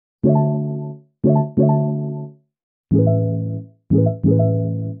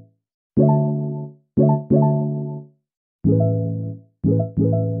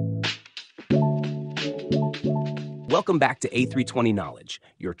Welcome back to A320 Knowledge,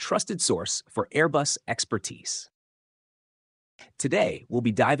 your trusted source for Airbus expertise. Today, we'll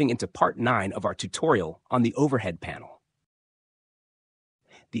be diving into part 9 of our tutorial on the overhead panel.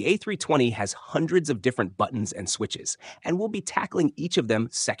 The A320 has hundreds of different buttons and switches, and we'll be tackling each of them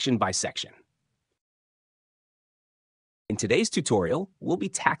section by section. In today's tutorial, we'll be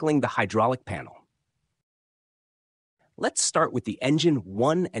tackling the hydraulic panel. Let's start with the engine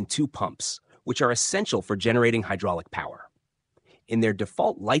 1 and 2 pumps, which are essential for generating hydraulic power. In their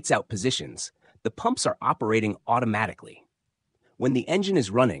default lights-out positions, the pumps are operating automatically. When the engine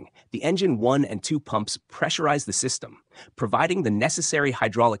is running, the engine 1 and 2 pumps pressurize the system, providing the necessary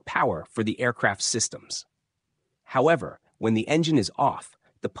hydraulic power for the aircraft's systems. However, when the engine is off,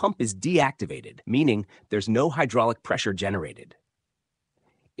 the pump is deactivated, meaning there's no hydraulic pressure generated.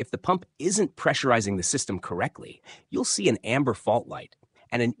 If the pump isn't pressurizing the system correctly, you'll see an amber fault light,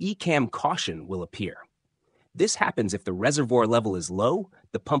 and an ECAM caution will appear. This happens if the reservoir level is low,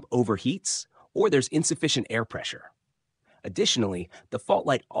 the pump overheats, or there's insufficient air pressure. Additionally, the fault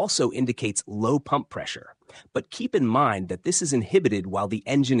light also indicates low pump pressure, but keep in mind that this is inhibited while the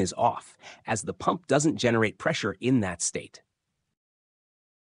engine is off, as the pump doesn't generate pressure in that state.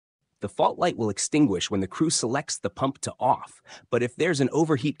 The fault light will extinguish when the crew selects the pump to off, but if there's an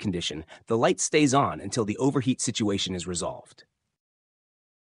overheat condition, the light stays on until the overheat situation is resolved.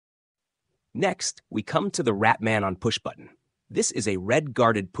 Next, we come to the Rat Man on push button. This is a red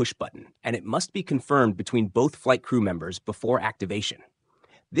guarded push button, and it must be confirmed between both flight crew members before activation.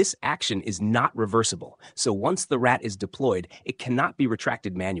 This action is not reversible, so once the rat is deployed, it cannot be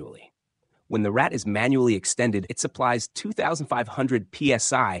retracted manually. When the rat is manually extended, it supplies 2,500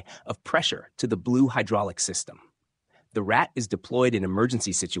 psi of pressure to the blue hydraulic system. The rat is deployed in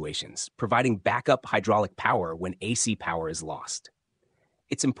emergency situations, providing backup hydraulic power when AC power is lost.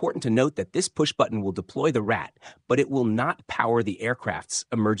 It's important to note that this push button will deploy the rat, but it will not power the aircraft's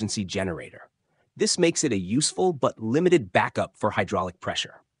emergency generator. This makes it a useful but limited backup for hydraulic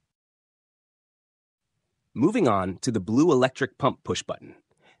pressure. Moving on to the blue electric pump push button.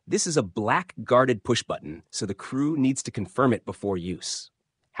 This is a black guarded push button, so the crew needs to confirm it before use.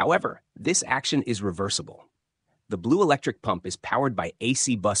 However, this action is reversible. The blue electric pump is powered by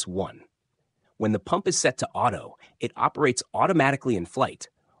AC bus 1. When the pump is set to auto, it operates automatically in flight,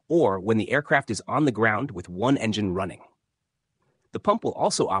 or when the aircraft is on the ground with one engine running. The pump will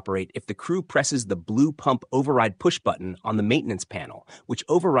also operate if the crew presses the blue pump override push button on the maintenance panel, which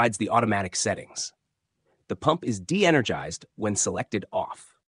overrides the automatic settings. The pump is de-energized when selected off.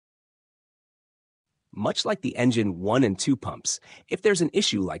 Much like the engine 1 and 2 pumps, if there's an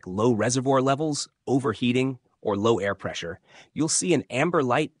issue like low reservoir levels, overheating, or low air pressure, you'll see an amber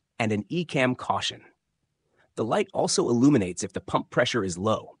light and an ECAM caution. The light also illuminates if the pump pressure is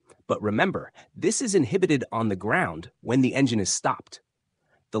low, but remember, this is inhibited on the ground when the engine is stopped.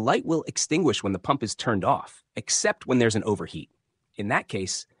 The light will extinguish when the pump is turned off, except when there's an overheat. In that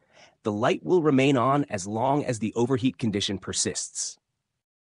case, the light will remain on as long as the overheat condition persists.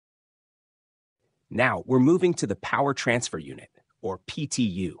 Now, we're moving to the Power Transfer Unit, or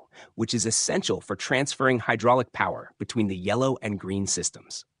PTU, which is essential for transferring hydraulic power between the yellow and green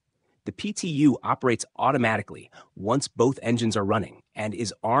systems. The PTU operates automatically once both engines are running and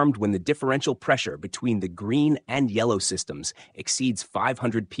is armed when the differential pressure between the green and yellow systems exceeds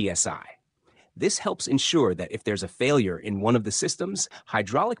 500 psi. This helps ensure that if there's a failure in one of the systems,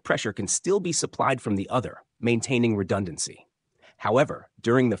 hydraulic pressure can still be supplied from the other, maintaining redundancy. However,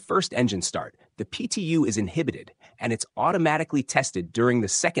 during the first engine start, the PTU is inhibited, and it's automatically tested during the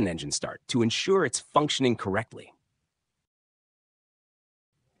second engine start to ensure it's functioning correctly.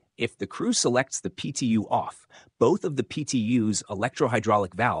 If the crew selects the PTU off, both of the PTU's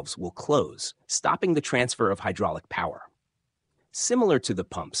electrohydraulic valves will close, stopping the transfer of hydraulic power. Similar to the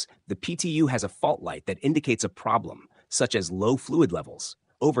pumps, the PTU has a fault light that indicates a problem, such as low fluid levels,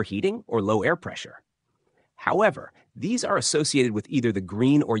 overheating, or low air pressure. However, these are associated with either the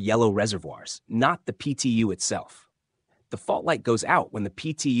green or yellow reservoirs, not the PTU itself. The fault light goes out when the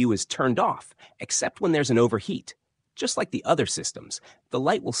PTU is turned off, except when there's an overheat. Just like the other systems, the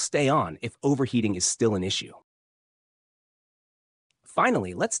light will stay on if overheating is still an issue.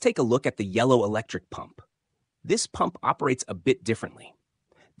 Finally, let's take a look at the yellow electric pump. This pump operates a bit differently.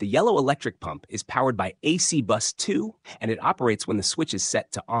 The yellow electric pump is powered by AC bus 2, and it operates when the switch is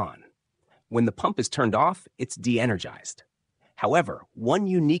set to on. When the pump is turned off, it's de-energized. However, one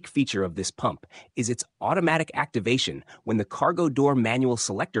unique feature of this pump is its automatic activation when the cargo door manual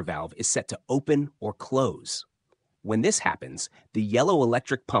selector valve is set to open or close. When this happens, the yellow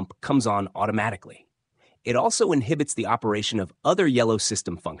electric pump comes on automatically. It also inhibits the operation of other yellow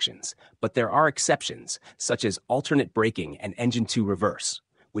system functions, but there are exceptions, such as alternate braking and engine 2 reverse,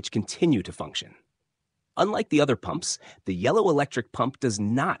 which continue to function. Unlike the other pumps, the yellow electric pump does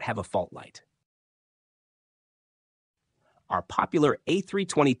not have a fault light. Our popular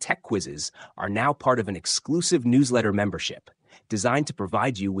A320 tech quizzes are now part of an exclusive newsletter membership designed to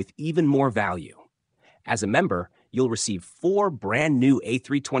provide you with even more value. As a member, you'll receive 4 brand new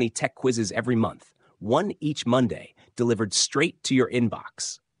A320 tech quizzes every month, one each Monday, delivered straight to your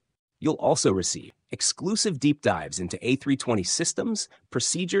inbox. You'll also receive exclusive deep dives into A320 systems,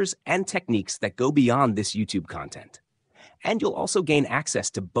 procedures, and techniques that go beyond this YouTube content. And you'll also gain access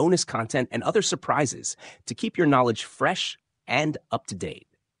to bonus content and other surprises to keep your knowledge fresh and up to date.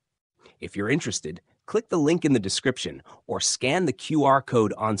 If you're interested, click the link in the description or scan the QR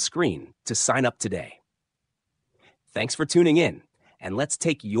code on screen to sign up today. Thanks for tuning in, and let's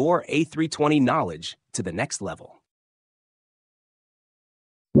take your A320 knowledge to the next level.